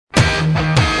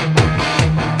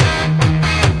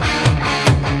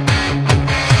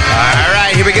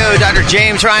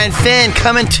James Ryan Finn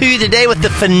coming to you today with the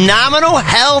Phenomenal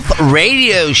Health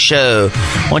Radio Show.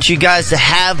 I want you guys to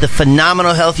have the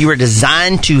phenomenal health you were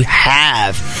designed to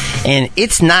have. And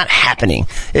it's not happening.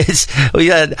 We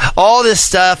got all this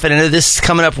stuff, and I know this is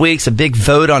coming up weeks, a big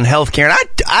vote on healthcare. And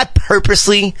I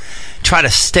purposely try to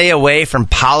stay away from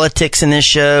politics in this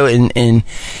show and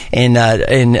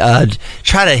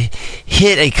try to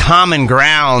hit a common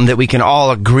ground that we can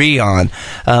all agree on,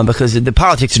 because the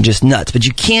politics are just nuts. But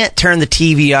you can't turn the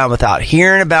TV on without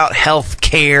hearing about health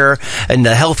care and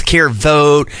the health care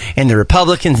vote and the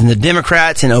Republicans and the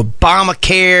Democrats and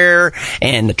Obamacare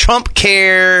and the Trump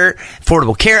care,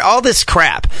 Affordable Care, all this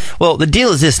crap. Well, the deal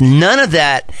is this: none of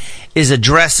that is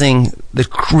addressing the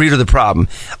root of the problem.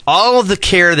 All of the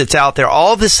care that's out there,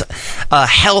 all this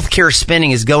health care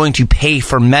spending is going to pay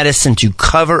for medicine to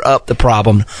cover up the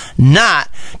problem, not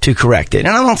to correct it.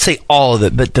 And I won't say all of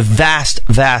it, but the vast,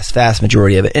 vast, vast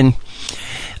majority of it. And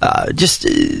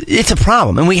it's a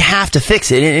problem, and we have to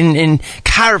fix it. And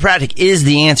chiropractic is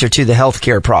the answer to the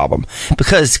healthcare problem,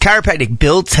 because chiropractic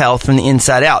builds health from the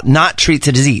inside out, not treats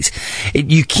a disease.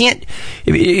 You can't,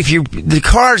 if the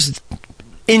car's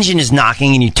engine is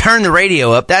knocking and you turn the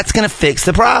radio up, that's going to fix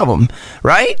the problem,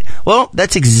 right? Well,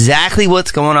 that's exactly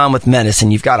what's going on with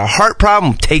medicine. You've got a heart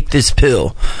problem, take this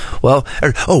pill. Well,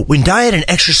 when diet and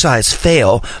exercise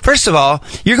fail, first of all,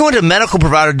 you're going to a medical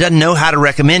provider who doesn't know how to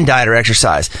recommend diet or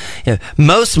exercise.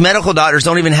 Most medical doctors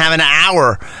don't even have an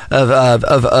hour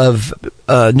of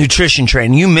nutrition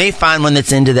training. You may find one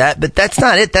that's into that, but that's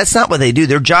not it. That's not what they do.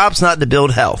 Their job's not to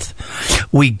build health.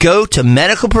 We go to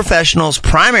medical professionals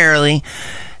primarily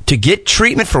to get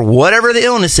treatment for whatever the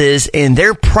illness is, and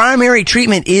their primary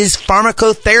treatment is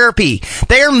pharmacotherapy.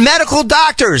 They are medical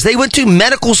doctors. They went to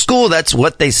medical school. That's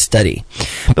what they study.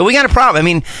 But we got a problem. I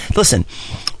mean, listen,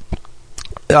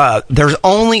 there's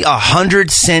only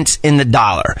 100 cents in the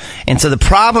dollar. And so the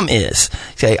problem is,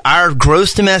 okay, our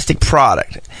gross domestic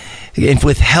product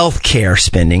with healthcare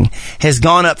spending has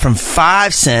gone up from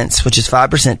 5 cents, which is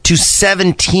 5%, to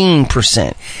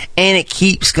 17%. And it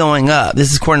keeps going up.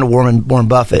 This is according to Warren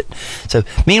Buffett. So,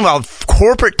 meanwhile,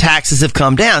 corporate taxes have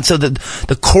come down. So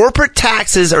the corporate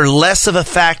taxes are less of a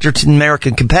factor to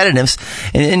American competitiveness.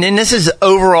 And this is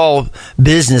overall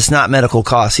business, not medical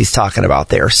costs he's talking about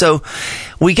there. So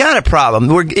we got a problem.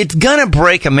 It's going to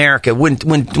break America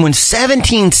when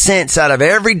 17 cents out of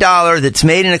every dollar that's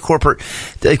made in a corporate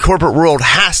world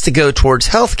has to go towards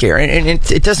healthcare, and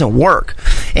it doesn't work.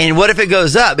 And what if it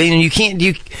goes up? I mean,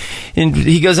 and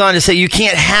he goes on to say you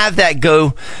can't have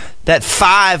that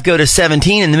 5 go to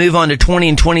 17 and then move on to 20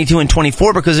 and 22 and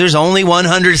 24 because there's only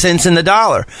 100 cents in the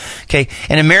dollar. Okay.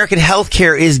 And American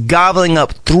healthcare is gobbling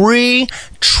up $3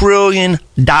 trillion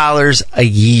a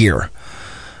year.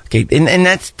 Okay, and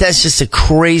that's just a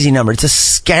crazy number. It's a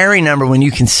scary number when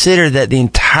you consider that the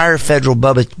entire federal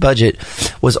budget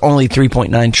was only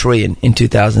 $3.9 trillion in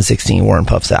 2016. Warren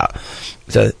puffs out.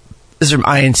 So this is from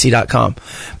INC.com.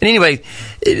 But anyway,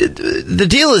 the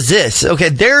deal is this. Okay,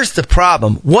 there's the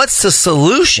problem. What's the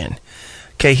solution?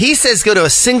 Okay, he says go to a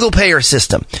single payer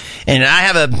system, and I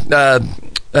have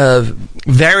a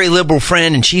very liberal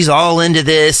friend, and she's all into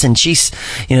this, and she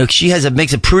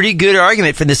makes a pretty good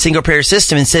argument for the single payer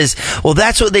system and says, well,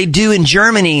 that's what they do in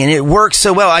Germany and it works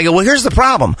so well. I go, well, here's the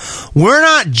problem. We're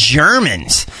not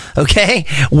Germans, okay?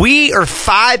 We are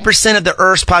 5% of the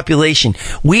Earth's population.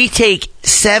 We take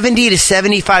 70 to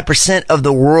 75% of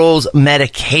the world's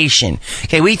medication.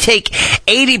 Okay, we take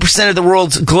 80% of the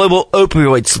world's global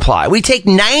opioid supply. We take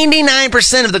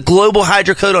 99% of the global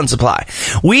hydrocodone supply.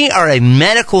 We are a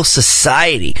medical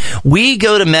society. We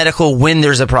go to medical when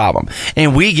there's a problem,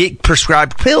 and we get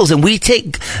prescribed pills, and we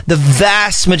take the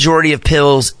vast majority of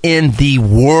pills in the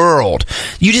world.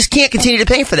 You just can't continue to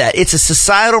pay for that. It's a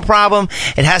societal problem.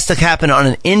 It has to happen on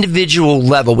an individual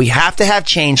level. We have to have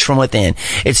change from within.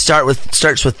 It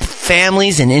starts with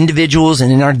families and individuals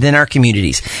and then our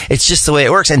communities. It's just the way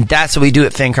it works, and that's what we do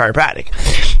at Finn Chiropractic.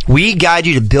 We guide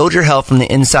you to build your health from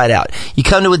the inside out. You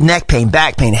come to with neck pain,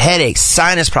 back pain, headaches,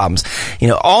 sinus problems.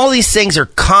 All these things are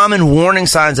common warning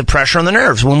signs of pressure on the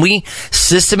nerves. When we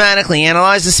systematically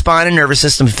analyze the spine and nervous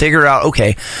system to figure out,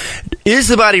 okay, is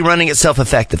the body running itself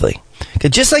effectively?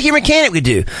 Just like your mechanic would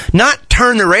do. Not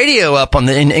turn the radio up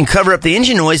and cover up the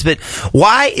engine noise, but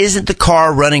why isn't the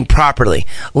car running properly?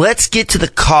 Let's get to the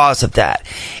cause of that.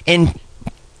 And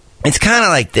it's kind of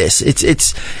like this.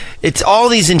 It's all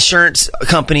these insurance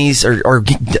companies are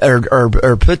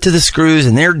put to the screws,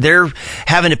 and they're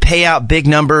having to pay out big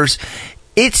numbers.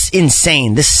 It's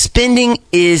insane. The spending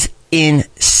is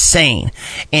insane.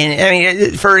 And I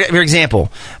mean, for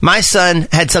example, my son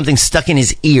had something stuck in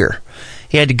his ear.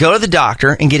 He had to go to the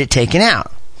doctor and get it taken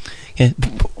out.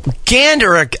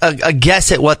 Gander a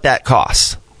guess at what that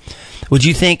costs. Would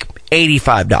you think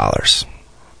 $85?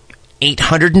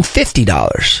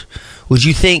 $850? Would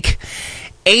you think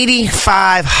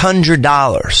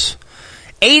 $8,500?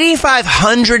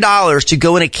 $8,500 to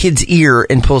go in a kid's ear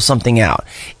and pull something out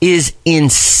is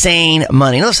insane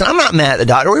money. Listen, I'm not mad at the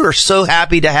doctor. We were so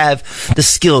happy to have the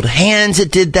skilled hands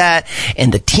that did that,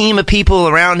 and the team of people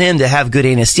around him to have good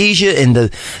anesthesia, and the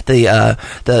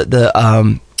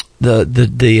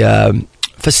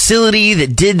facility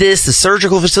that did this, the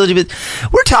surgical facility. But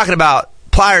we're talking about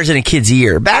pliers in a kid's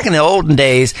ear. Back in the olden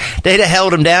days, they'd have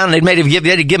held him down. They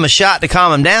had to give him a shot to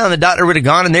calm him down. The doctor would have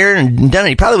gone in there and done it.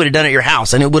 He probably would have done it at your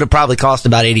house, and it would have probably cost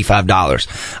about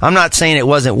 $85. I'm not saying it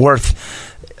wasn't worth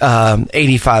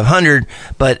 $8,500,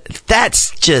 but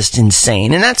that's just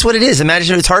insane. And that's what it is.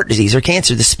 Imagine if it's heart disease or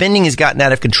cancer. The spending has gotten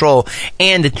out of control.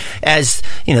 And as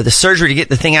you know, the surgery to get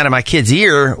the thing out of my kid's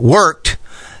ear worked.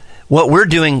 What we're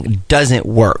doing doesn't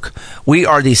work. We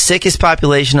are the sickest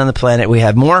population on the planet. We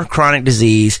have more chronic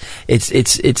disease. It's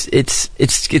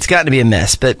gotten to be a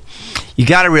mess. But you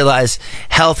got to realize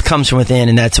health comes from within,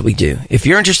 and that's what we do. If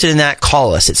you're interested in that,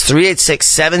 call us. It's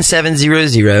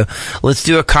 386-7700. Let's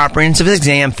do a comprehensive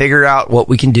exam, figure out what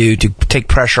we can do to take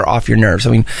pressure off your nerves.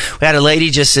 I mean, we had a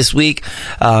lady just this week,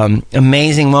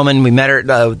 amazing woman. We met her at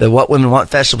the What Women Want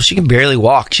Festival. She can barely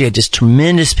walk. She had just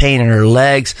tremendous pain in her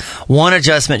legs. One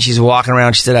adjustment, she's walking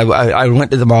around. She said, I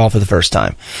went to the mall for the first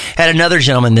time. Had another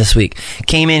gentleman this week.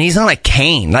 Came in. He's on a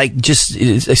cane. Like, just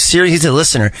a serious, he's a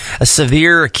listener. A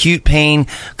severe, acute pain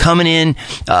coming in,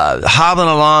 hobbling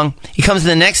along. He comes in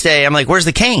the next day. I'm like, where's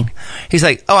the cane? He's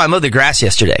like, oh, I mowed the grass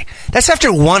yesterday. That's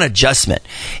after one adjustment.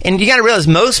 And you got to realize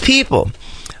most people,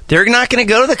 they're not going to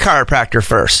go to the chiropractor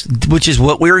first, which is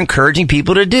what we're encouraging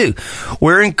people to do.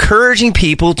 We're encouraging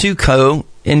people to go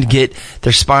and get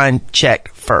their spine checked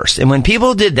first. And when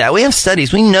people did that, we have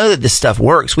studies. We know that this stuff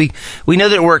works. We know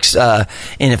that it works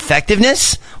in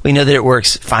effectiveness. We know that it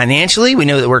works financially. We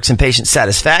know that it works in patient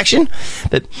satisfaction.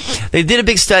 But they did a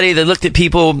big study. They looked at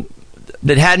people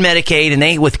that had Medicaid and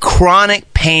they with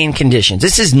chronic pain conditions.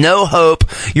 This is no hope.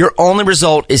 Your only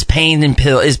result is pain and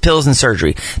pills and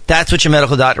surgery. That's what your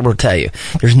medical doctor will tell you.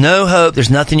 There's no hope. There's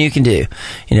nothing you can do.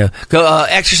 You know, go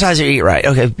exercise or eat right.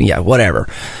 Okay, yeah, whatever.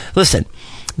 Listen.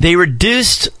 They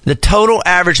reduced the total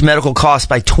average medical cost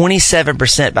by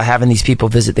 27% by having these people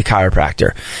visit the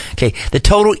chiropractor. Okay, the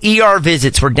total ER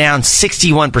visits were down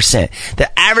 61%.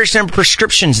 The average number of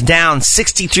prescriptions down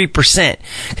 63%.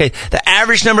 Okay, the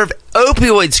average number of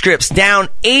opioid scripts down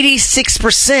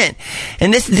 86%.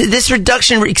 And this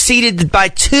reduction exceeded by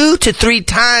 2 to 3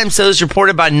 times those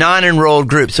reported by non-enrolled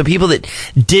groups. So people that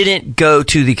didn't go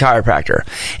to the chiropractor.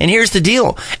 And here's the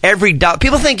deal.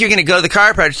 People think you're going to go to the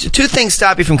chiropractor. 2 things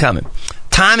stop you from coming.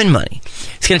 Time and money.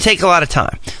 It's going to take a lot of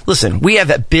time. Listen, we have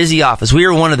a busy office. We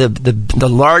are one of the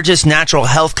largest natural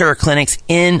health care clinics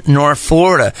in North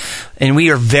Florida, and we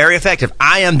are very effective.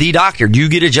 I am the doctor. You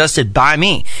get adjusted by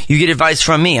me. You get advice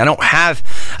from me. I don't have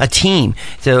a team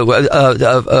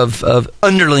of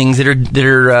underlings that are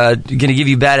going to give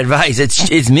you bad advice.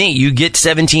 It's me. You get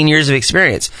 17 years of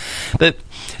experience. But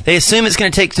they assume it's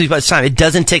going to take too much time. It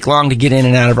doesn't take long to get in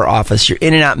and out of our office. You're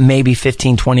in and out maybe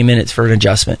 15, 20 minutes for an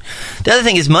adjustment. The other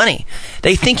thing is money.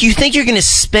 You think you're going to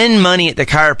spend money at the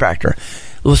chiropractor.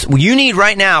 You need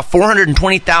right now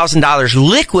 $420,000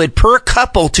 liquid per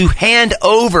couple to hand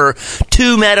over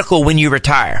to medical when you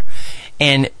retire.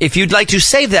 And if you'd like to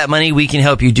save that money, we can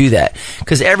help you do that.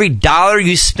 Because every dollar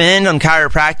you spend on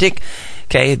chiropractic,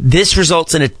 okay, this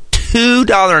results in a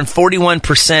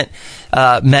 $2.41%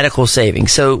 medical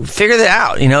savings. So figure that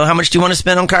out. You know, how much do you want to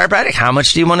spend on chiropractic? How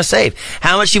much do you want to save?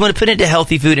 How much do you want to put into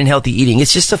healthy food and healthy eating?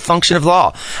 It's just a function of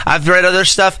law. I've read other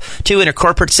stuff too in a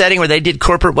corporate setting where they did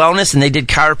corporate wellness and they did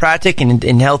chiropractic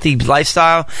and healthy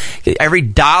lifestyle. Every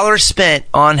dollar spent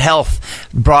on health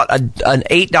brought an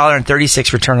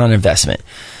 $8.36 return on investment.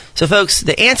 So, folks,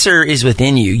 the answer is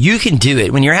within you. You can do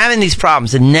it. When you're having these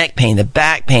problems, the neck pain, the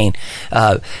back pain,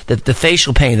 the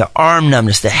facial pain, the arm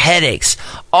numbness, the headaches,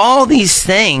 all these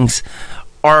things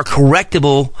are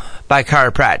correctable by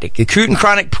chiropractic. Acute and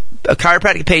chronic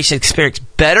chiropractic patients experience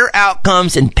better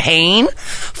outcomes in pain,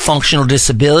 functional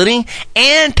disability,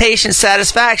 and patient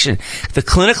satisfaction. The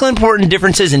clinical important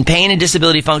differences in pain and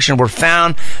disability function were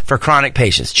found for chronic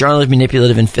patients. Journal of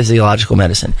Manipulative and Physiological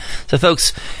Medicine. So,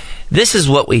 folks, this is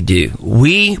what we do.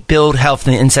 We build health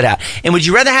from the inside out. And would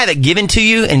you rather have it given to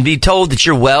you and be told that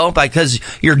you're well because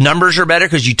your numbers are better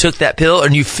because you took that pill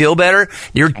and you feel better?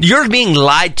 You're being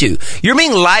lied to. You're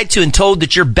being lied to and told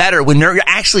that you're better when you're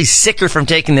actually sicker from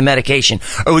taking the medication.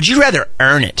 Or would you rather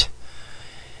earn it?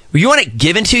 You want it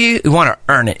given to you, you want to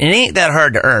earn it. It ain't that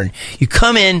hard to earn. You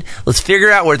come in, let's figure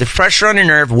out where the pressure on your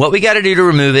nerve, what we got to do to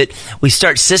remove it. We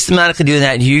start systematically doing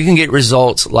that, and you can get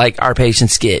results like our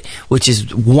patients get, which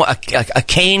is a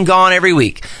cane gone every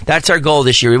week. That's our goal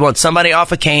this year. We want somebody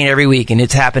off a cane every week, and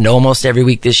it's happened almost every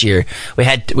week this year. We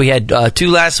had 2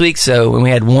 last week, and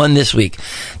we had 1 this week.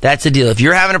 That's the deal. If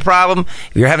you're having a problem,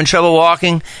 if you're having trouble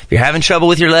walking, if you're having trouble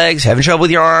with your legs, having trouble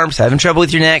with your arms, having trouble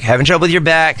with your neck, having trouble with your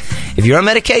back, if you're on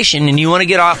medication, and you want to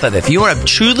get off of it, if you want to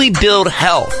truly build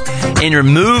health and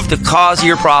remove the cause of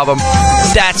your problem,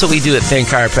 that's what we do at Finn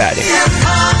Chiropractic.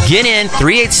 Get in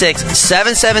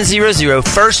 386-7700.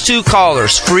 First 2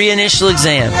 callers, free initial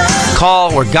exam.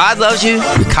 Call where God loves you,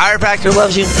 your chiropractor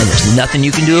loves you, and there's nothing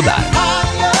you can do about it.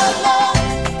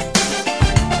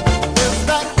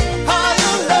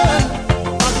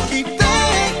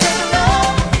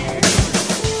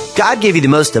 God gave you the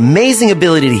most amazing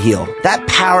ability to heal. That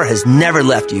power has never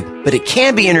left you, but it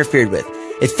can be interfered with.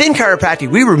 At Finn Chiropractic,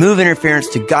 we remove interference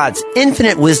to God's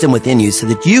infinite wisdom within you so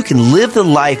that you can live the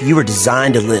life you were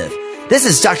designed to live. This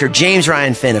is Dr. James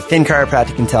Ryan Finn of Finn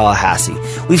Chiropractic in Tallahassee.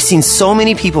 We've seen so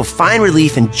many people find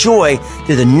relief and joy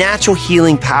through the natural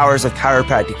healing powers of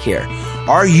chiropractic care.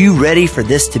 Are you ready for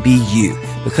this to be you?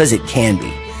 Because it can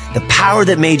be. The power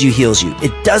that made you heals you.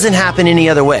 It doesn't happen any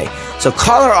other way. So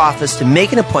call our office to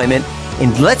make an appointment,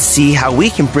 and let's see how we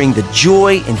can bring the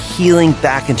joy and healing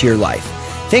back into your life.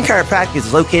 Finn Chiropractic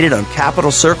is located on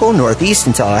Capitol Circle, Northeast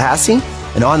in Tallahassee,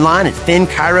 and online at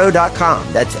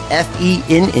finnchiro.com. That's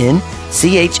FENNCHIRO,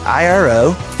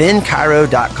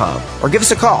 finnchiro.com. Or give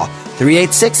us a call,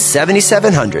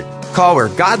 386-7700. Call where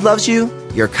God loves you,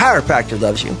 your chiropractor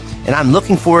loves you, and I'm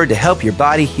looking forward to help your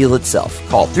body heal itself.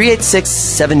 Call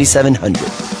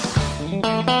 386-7700.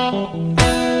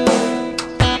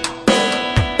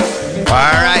 All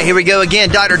right, here we go again.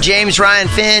 Dr. James Ryan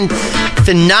Finn,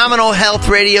 phenomenal health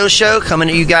radio show, coming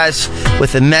to you guys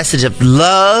with a message of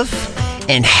love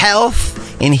and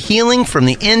health and healing from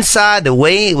the inside, the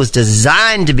way it was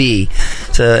designed to be.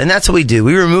 And that's what we do.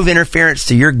 We remove interference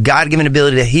to your God-given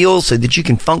ability to heal so that you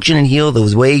can function and heal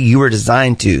the way you were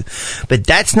designed to. But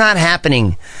that's not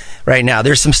happening right now.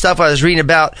 There's some stuff I was reading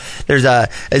about. When I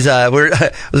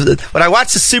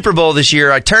watched the Super Bowl this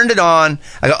year, I turned it on.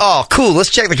 I go, oh, cool,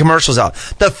 let's check the commercials out.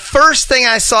 The first thing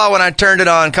I saw when I turned it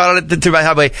on, caught it through my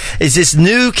highway, is this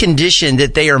new condition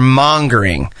that they are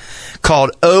mongering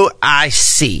called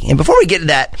OIC. And before we get to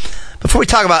that, before we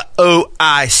talk about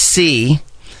OIC,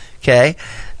 okay,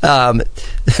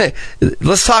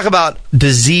 let's talk about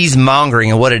disease mongering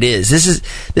and what it is. This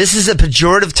is a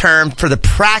pejorative term for the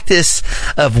practice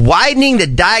of widening the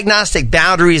diagnostic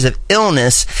boundaries of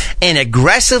illness and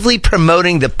aggressively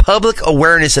promoting the public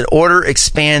awareness in order to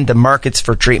expand the markets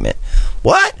for treatment.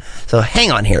 What? So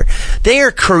hang on here. They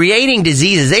are creating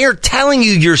diseases. They are telling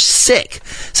you you're sick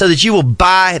so that you will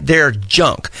buy their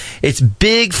junk. It's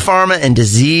big pharma and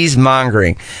disease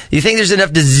mongering. You think there's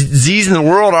enough disease in the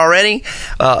world already?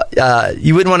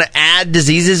 You wouldn't want to add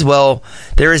diseases? Well,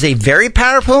 there is a very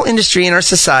powerful industry in our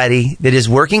society that is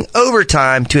working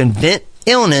overtime to invent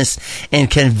illness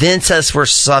and convince us we're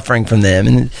suffering from them.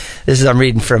 And this is, I'm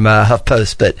reading from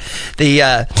HuffPost, but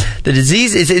the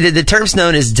disease is, the term's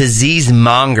known as disease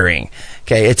mongering.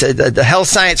 Okay, it's the health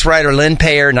science writer Lynn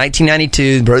Payer,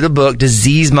 1992, wrote a book,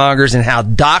 Disease Mongers, and how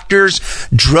doctors,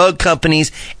 drug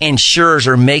companies, insurers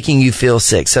are making you feel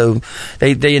sick. So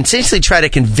they essentially try to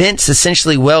convince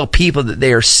essentially well people that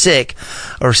they are sick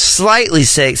or slightly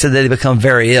sick so that they become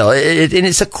very ill. And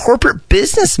it's a corporate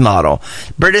business model.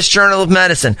 British Journal of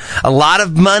Medicine. A lot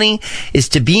of money is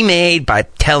to be made by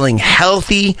telling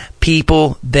healthy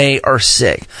people they are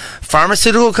sick.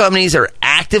 Pharmaceutical companies are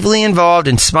actively involved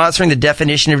in sponsoring the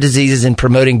definition of diseases and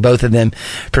promoting both of them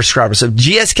prescribers. So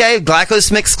GSK,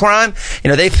 GlaxoSmithKline,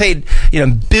 they've paid,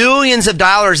 billions of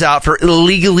dollars out for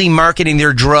illegally marketing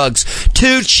their drugs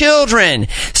to children.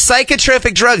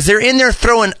 Psychotropic drugs. They're in there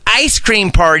throwing ice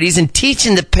cream parties and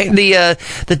teaching and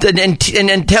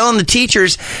telling the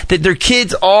teachers that their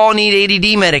kids all need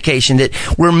ADD medication, that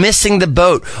we're missing the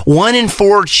boat. 1 in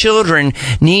 4 children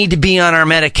need to be on our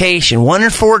medication. 1 in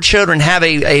 4 children have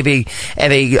a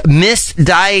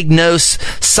misdiagnosed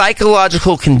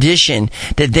psychological condition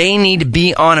that they need to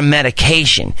be on a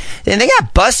medication. And they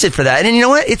got busted for that. And you know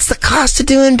what? It's the cost of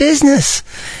doing business.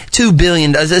 $2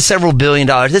 billion, several $1 billion.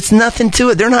 It's nothing to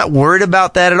it. They're not worried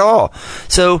about that at all.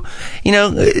 So,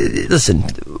 listen,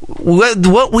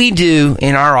 what we do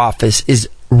in our office is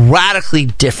radically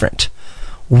different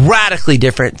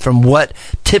from what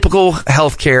typical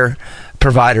healthcare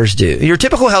providers do. Your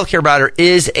typical healthcare provider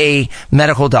is a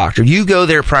medical doctor. You go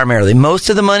there primarily. Most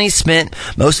of the money spent,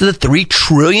 most of the $3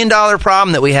 trillion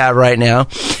problem that we have right now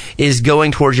is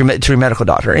going towards your medical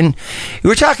doctor. And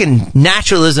we're talking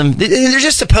naturalism. They're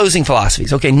just opposing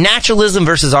philosophies. Okay, naturalism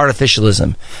versus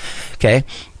artificialism. Okay,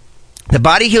 the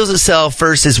body heals itself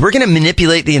versus we're going to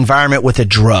manipulate the environment with a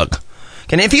drug.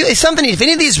 And if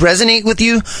any of these resonate with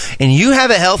you and you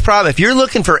have a health problem, if you're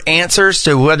looking for answers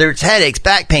to whether it's headaches,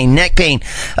 back pain, neck pain,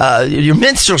 your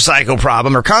menstrual cycle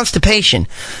problem or constipation,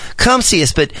 come see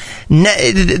us. But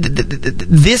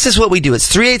this is what we do.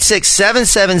 It's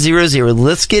 386-7700.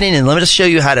 Let's get in and let us show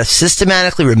you how to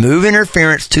systematically remove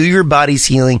interference to your body's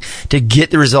healing to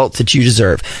get the results that you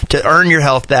deserve, to earn your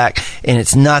health back. And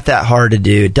it's not that hard to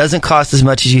do. It doesn't cost as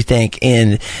much as you think.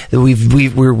 And we've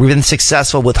been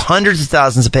successful with hundreds of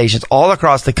thousands of patients all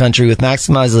across the country with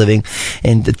Maximize Living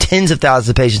and the tens of thousands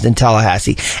of patients in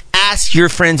Tallahassee. Ask your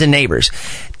friends and neighbors,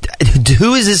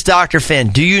 who is this Dr. Finn?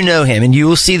 Do you know him? And you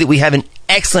will see that we have an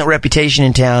excellent reputation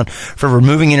in town for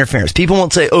removing interference. People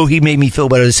won't say, oh, he made me feel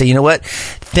better. They say, you know what?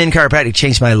 Finn Chiropractic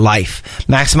changed my life.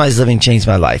 Maximize Living changed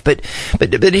my life. But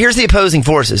here's the opposing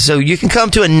forces. So you can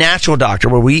come to a natural doctor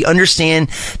where we understand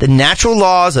the natural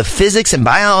laws of physics and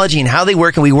biology and how they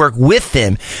work, and we work with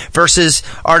them, versus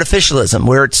artificialism,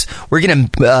 where we're going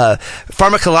to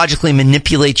pharmacologically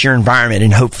manipulate your environment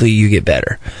and hopefully you get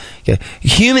better. Okay.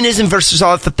 Humanism versus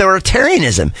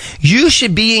authoritarianism. You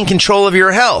should be in control of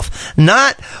your health,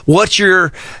 not what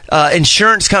your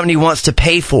insurance company wants to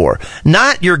pay for,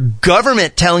 not your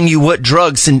government telling you what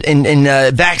drugs and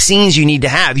vaccines you need to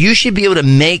have. You should be able to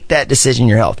make that decision in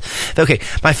your health. Okay,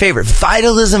 my favorite,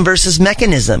 vitalism versus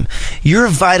mechanism. You're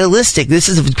vitalistic.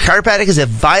 Chiropractic is a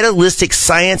vitalistic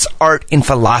science, art, and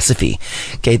philosophy.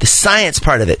 Okay, the science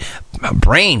part of it.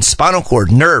 Brain, spinal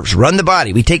cord, nerves, run the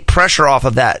body. We take pressure off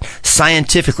of that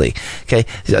scientifically. Okay,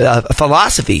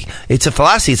 philosophy. It's a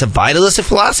philosophy. It's a vitalistic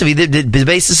philosophy. The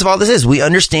basis of all this is we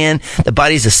understand the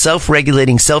body is a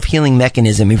self-regulating, self-healing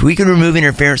mechanism. If we can remove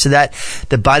interference to that,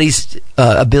 the body's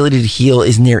ability to heal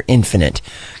is near infinite.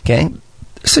 Okay.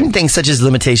 Some things such as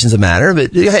limitations of matter,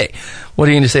 but hey, what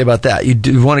are you going to say about that? You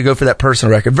do want to go for that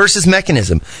personal record versus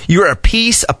mechanism. You are a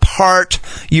piece, a part.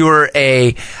 You are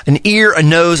an ear, a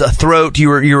nose, a throat. You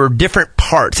are different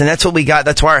parts, and that's what we got.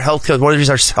 That's why our health code. One of the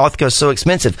reasons our health code is so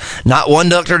expensive. Not one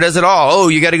doctor does it all. Oh,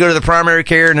 you got to go to the primary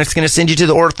care, and it's going to send you to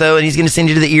the ortho, and he's going to send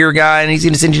you to the ear guy, and he's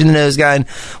going to send you to the nose guy, and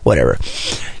whatever.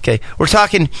 Okay, we're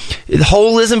talking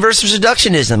holism versus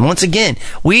reductionism. Once again,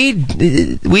 we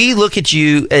look at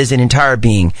you as an entire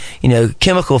being,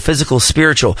 chemical, physical,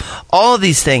 spiritual, all of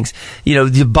these things.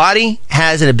 The body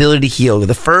has an ability to heal.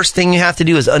 The first thing you have to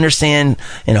do is understand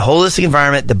in a holistic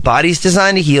environment, the body's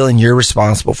designed to heal and you're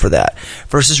responsible for that.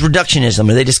 Versus reductionism,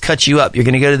 where they just cut you up. You're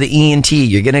going to go to the ENT.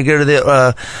 You're going to go to the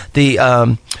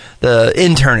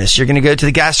internist. You're going to go to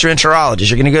the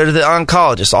gastroenterologist. You're going to go to the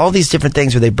oncologist. All these different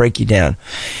things where they break you down.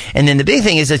 And then the big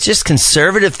thing is it's just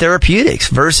conservative therapeutics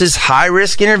versus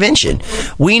high-risk intervention.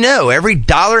 We know every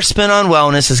dollar spent on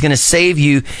wellness is going to save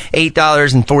you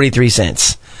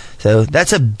 $8.43. So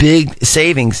that's a big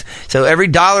savings. So every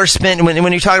dollar spent, when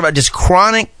you're talking about just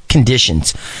chronic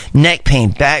conditions, neck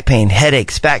pain, back pain,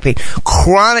 headaches, back pain,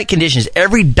 chronic conditions,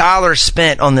 every dollar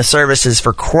spent on the services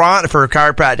for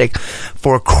chiropractic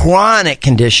for chronic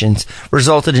conditions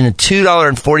resulted in a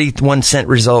 $2.41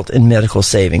 result in medical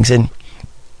savings. And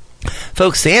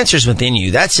folks, the answer's within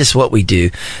you. That's just what we do.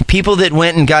 People that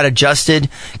went and got adjusted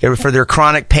for their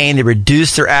chronic pain, they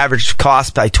reduced their average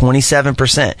cost by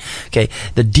 27%. Okay,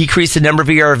 the decreased the number of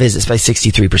ER visits by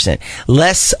 63%.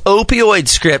 Less opioid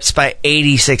scripts by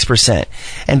 86%.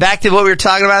 And back to what we were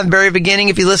talking about at the very beginning,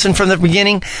 if you listen from the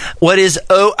beginning, what is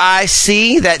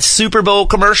OIC? That Super Bowl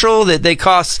commercial that they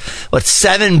cost,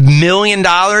 $7 million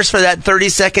for that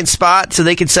 30-second spot so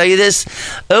they could sell you this?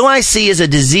 OIC is a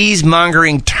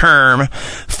disease-mongering term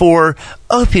for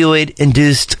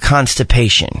opioid-induced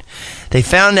constipation. They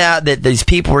found out that these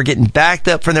people were getting backed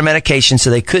up from their medication, so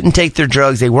they couldn't take their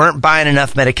drugs. They weren't buying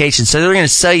enough medication, so they were going to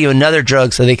sell you another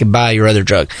drug so they could buy your other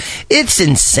drug. It's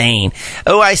insane.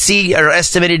 OIC are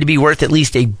estimated to be worth at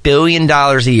least $1 billion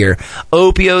a year.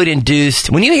 Opioid-induced.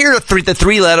 When you hear the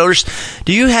three letters,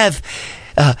 do you have...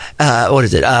 what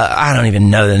is it? I don't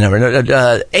even know the number.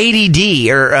 ADD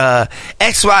or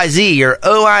XYZ or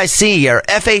OIC or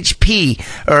FHP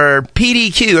or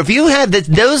PDQ. If you have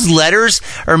those letters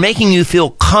are making you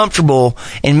feel comfortable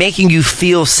and making you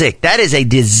feel sick, that is a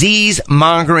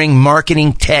disease-mongering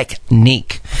marketing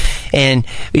technique. And,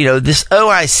 this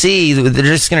OIC, they're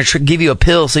just going to give you a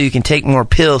pill so you can take more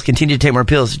pills, continue to take more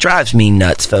pills. It drives me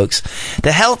nuts, folks.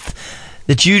 The health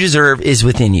that you deserve is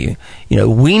within you.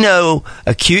 We know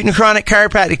acute and chronic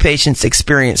chiropractic patients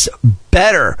experience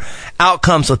better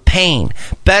outcomes with pain,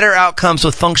 better outcomes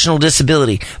with functional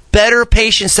disability, better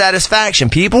patient satisfaction.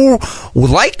 People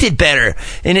liked it better.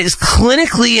 And it's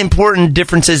clinically important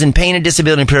differences in pain and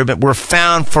disability improvement were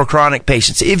found for chronic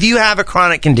patients. If you have a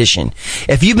chronic condition,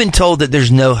 if you've been told that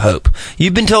there's no hope,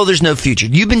 you've been told there's no future,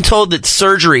 you've been told that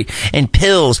surgery and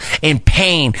pills and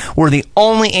pain were the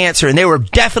only answer and they were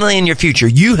definitely in your future,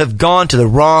 you have gone to the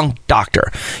wrong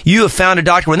doctor. You have found a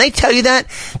doctor. When they tell you that,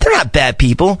 they're not bad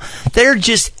people. They're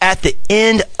just at the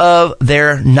end of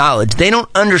their knowledge. They don't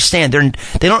understand.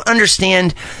 They don't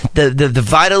understand the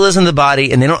vitalism of the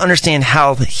body, and they don't understand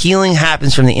how the healing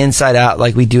happens from the inside out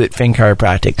like we do at Finn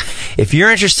Chiropractic. If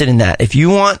you're interested in that, if you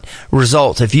want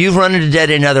results, if you've run into dead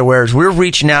end, in other words, we're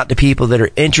reaching out to people that are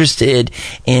interested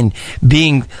in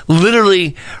being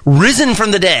literally risen from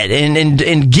the dead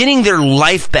and getting their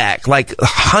life back, like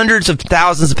hundreds of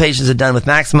thousands of patients have done with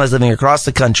Maximize Living across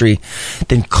the country,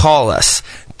 then call us.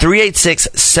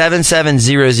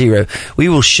 386-7700. We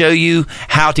will show you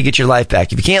how to get your life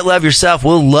back. If you can't love yourself,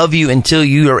 we'll love you until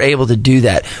you are able to do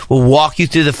that. We'll walk you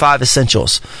through the 5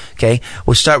 essentials. Okay?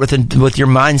 We'll start with your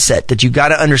mindset that you got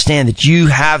to understand that you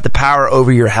have the power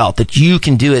over your health, that you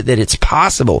can do it, that it's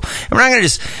possible. And we're not going to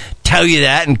just tell you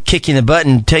that and kick you in the butt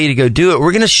and tell you to go do it.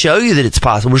 We're going to show you that it's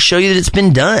possible. We'll show you that it's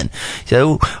been done.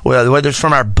 So whether it's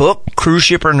from our book, Cruise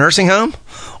Ship or Nursing Home,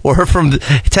 or from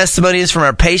testimonies from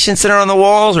our patients that are on the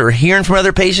walls, or hearing from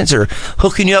other patients, or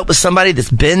hooking you up with somebody that's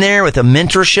been there with a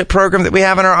mentorship program that we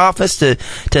have in our office to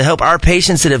help our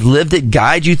patients that have lived it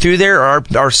guide you through there, or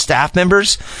our staff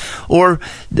members, or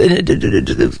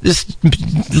just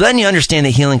letting you understand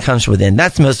that healing comes from within.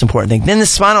 That's the most important thing. Then the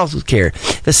spinal care,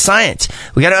 the science.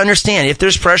 We got to understand if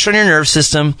there's pressure on your nerve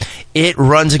system, it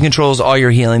runs and controls all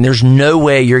your healing. There's no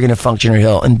way you're going to function or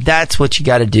heal. And that's what you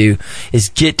got to do, is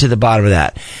get to the bottom of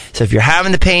that. So if you're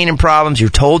having the pain and problems, you're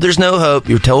told there's no hope,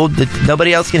 you're told that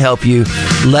nobody else can help you,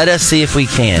 let us see if we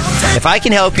can. If I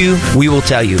can help you, we will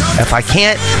tell you. If I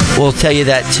can't, we'll tell you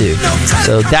that too.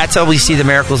 So that's how we see the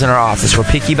miracles in our office. We're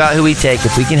picky about who we take.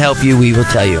 If we can help you, we will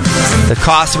tell you. The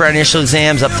cost of our initial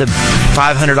exams up to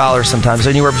 $500 sometimes,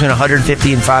 anywhere between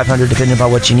 $150 and $500 depending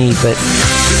upon what you need. But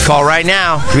call right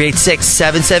now,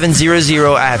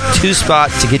 386-7700. I have 2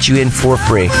 spots to get you in for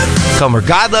free. Come where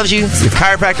God loves you, your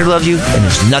chiropractor loves you, and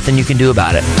there's nothing you can do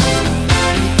about it.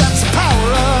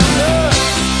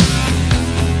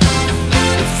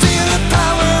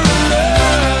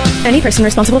 Any person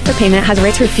responsible for payment has a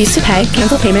right to refuse to pay,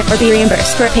 cancel payment, or be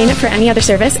reimbursed for a payment for any other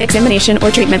service, examination,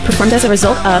 or treatment performed as a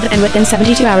result of and within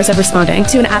 72 hours of responding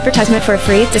to an advertisement for a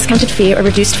free, discounted fee, or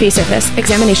reduced fee service,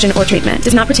 examination, or treatment.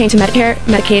 Does not pertain to Medicare,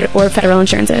 Medicaid, or federal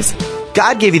insurances.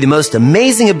 God gave you the most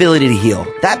amazing ability to heal.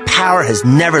 That power has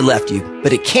never left you,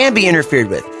 but it can be interfered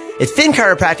with. At Finn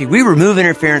Chiropractic, we remove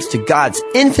interference to God's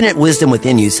infinite wisdom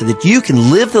within you so that you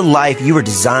can live the life you were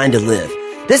designed to live.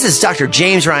 This is Dr.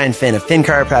 James Ryan Finn of Finn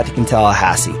Chiropractic in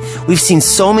Tallahassee. We've seen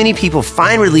so many people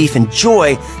find relief and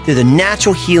joy through the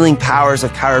natural healing powers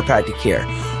of chiropractic care.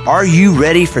 Are you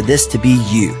ready for this to be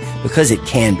you? Because it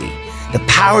can be. The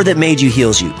power that made you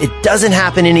heals you. It doesn't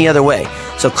happen any other way.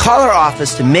 So call our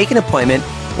office to make an appointment,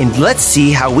 and let's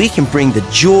see how we can bring the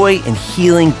joy and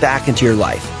healing back into your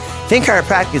life. Finn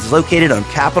Chiropractic is located on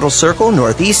Capitol Circle,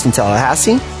 Northeast in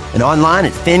Tallahassee, and online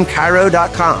at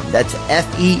finnchiro.com. That's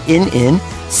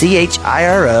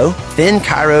FENNCHIRO,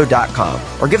 finnchiro.com.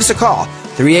 Or give us a call,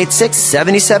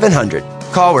 386-7700.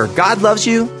 Call where God loves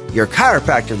you, your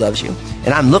chiropractor loves you,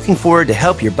 and I'm looking forward to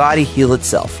help your body heal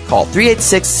itself. Call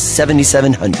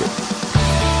 386-7700.